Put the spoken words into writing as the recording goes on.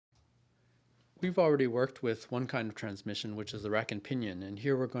We've already worked with one kind of transmission, which is the rack and pinion, and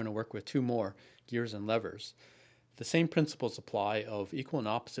here we're going to work with two more, gears and levers. The same principles apply of equal and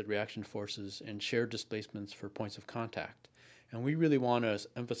opposite reaction forces and shared displacements for points of contact. And we really want to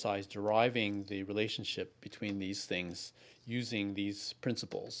emphasize deriving the relationship between these things using these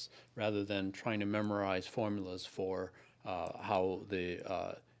principles rather than trying to memorize formulas for how the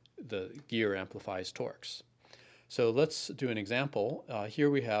gear amplifies torques. So let's do an example. Here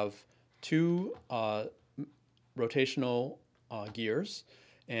we have two rotational gears,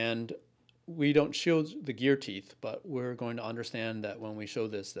 and we don't show the gear teeth, but we're going to understand that when we show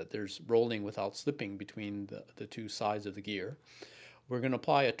this that there's rolling without slipping between the two sides of the gear. We're going to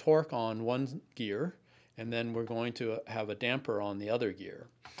apply a torque on one gear, and then we're going to have a damper on the other gear.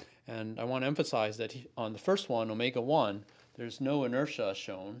 And I want to emphasize that on the first one, omega 1, there's no inertia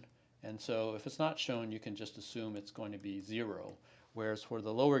shown, and so if it's not shown, you can just assume it's going to be 0, whereas for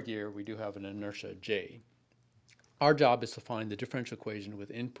the lower gear, we do have an inertia J. Our job is to find the differential equation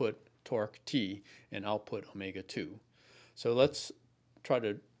with input torque T and output omega 2. So let's try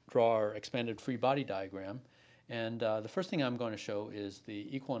to draw our expanded free body diagram. And the first thing I'm going to show is the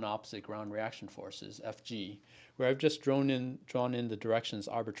equal and opposite ground reaction forces, Fg, where I've just drawn in the directions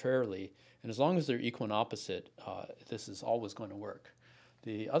arbitrarily. And as long as they're equal and opposite, this is always going to work.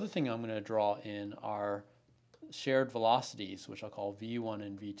 The other thing I'm going to draw in are shared velocities, which I'll call V1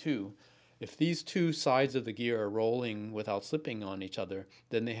 and V2. If these two sides of the gear are rolling without slipping on each other,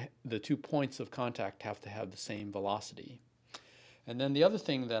 then the 2 points of contact have to have the same velocity. And then the other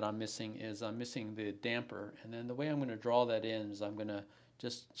thing that I'm missing is I'm missing the damper. And then the way I'm going to draw that in is I'm going to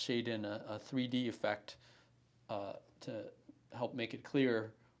just shade in a 3D effect to help make it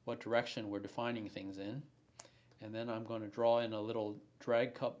clear what direction we're defining things in. And then I'm going to draw in a little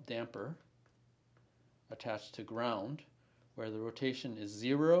drag cup damper attached to ground where the rotation is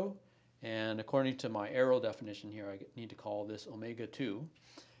 0. And according to my arrow definition here, I need to call this omega 2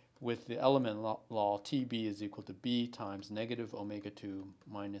 with the element law TB is equal to B times negative omega 2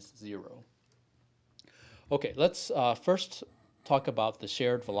 minus 0. Okay, let's first talk about the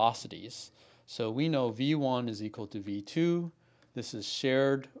shared velocities. So we know V1 is equal to V2. This is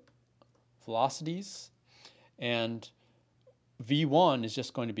shared velocities. And V1 is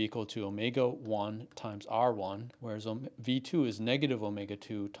just going to be equal to omega 1 times R1, whereas V2 is negative omega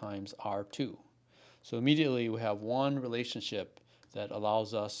 2 times R2. So immediately we have one relationship that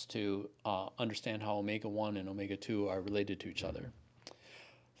allows us to understand how omega 1 and omega 2 are related to each other.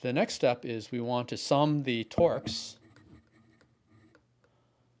 The next step is we want to sum the torques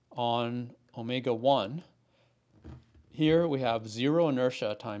on omega 1. Here we have 0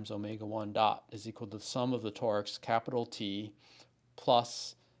 inertia times omega 1 dot is equal to the sum of the torques, capital T,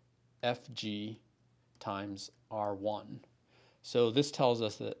 plus Fg times R1. So this tells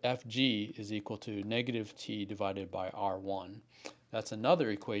us that Fg is equal to negative T divided by R1. That's another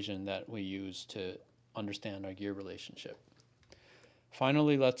equation that we use to understand our gear relationship.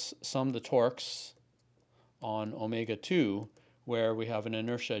 Finally, let's sum the torques on omega 2, where we have an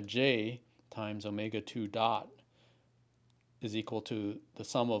inertia J times omega 2 dot is equal to the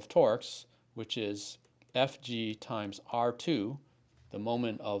sum of torques, which is Fg times R2, the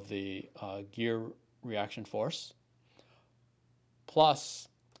moment of the gear reaction force, plus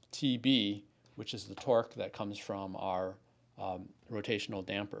Tb, which is the torque that comes from our rotational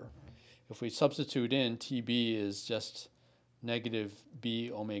damper. If we substitute in, Tb is just negative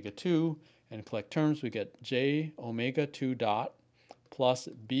B omega 2, and collect terms, we get J omega 2 dot plus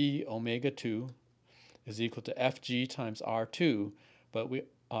B omega 2 is equal to Fg times R2, but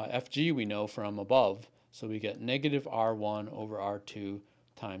Fg we know from above, so we get negative R1 over R2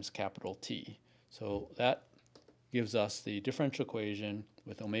 times capital T. So that gives us the differential equation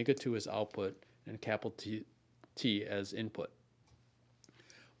with omega 2 as output and capital T as input.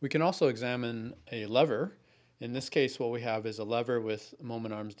 We can also examine a lever. In this case, what we have is a lever with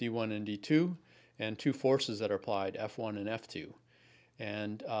moment arms D1 and D2 and two forces that are applied, F1 and F2.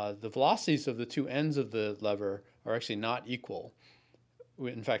 And the velocities of the two ends of the lever are actually not equal.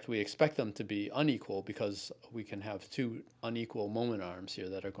 In fact, we expect them to be unequal because we can have two unequal moment arms here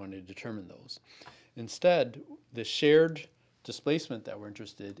that are going to determine those. Instead, the shared displacement that we're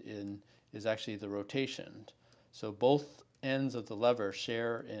interested in is actually the rotation. So both ends of the lever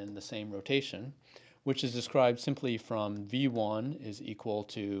share in the same rotation, which is described simply from V1 is equal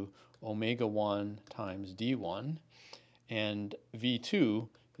to omega 1 times D1, and V2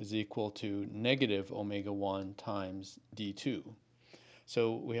 is equal to negative omega 1 times D2.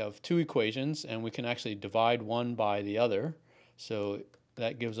 So we have two equations, and we can actually divide one by the other. So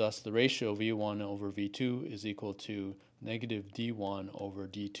that gives us the ratio V1 over V2 is equal to negative d1 over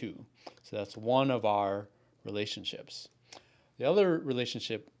d2. So that's one of our relationships. The other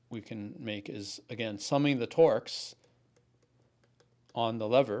relationship we can make is, again, summing the torques on the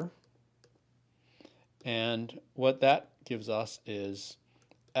lever. And what that gives us is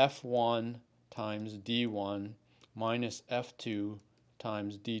F1 times D1 minus F2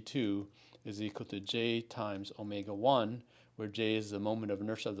 times D2 is equal to J times omega 1, where J is the moment of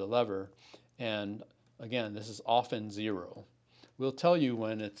inertia of the lever. And again, this is often 0. We'll tell you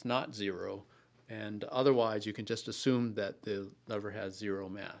when it's not 0, and otherwise you can just assume that the lever has 0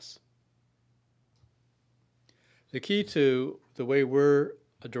 mass. The key to the way we're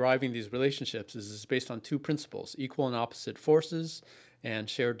deriving these relationships is based on two principles: equal and opposite forces and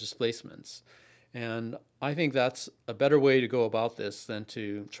shared displacements. And I think that's a better way to go about this than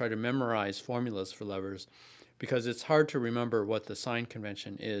to try to memorize formulas for levers, because it's hard to remember what the sign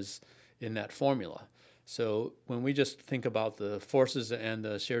convention is in that formula. So when we just think about the forces and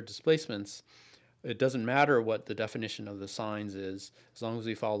the shared displacements, it doesn't matter what the definition of the signs is. As long as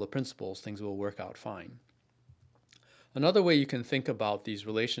we follow the principles, things will work out fine. Another way you can think about these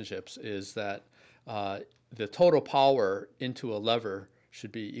relationships is that the total power into a lever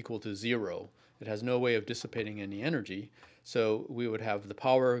should be equal to 0. It has no way of dissipating any energy. So we would have the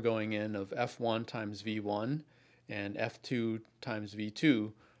power going in of F1 times V1 and F2 times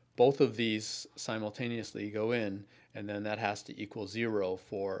V2. Both of these simultaneously go in, and then that has to equal 0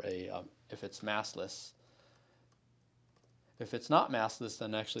 for if it's massless. If it's not massless,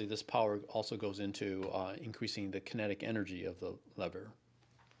 then actually this power also goes into increasing the kinetic energy of the lever.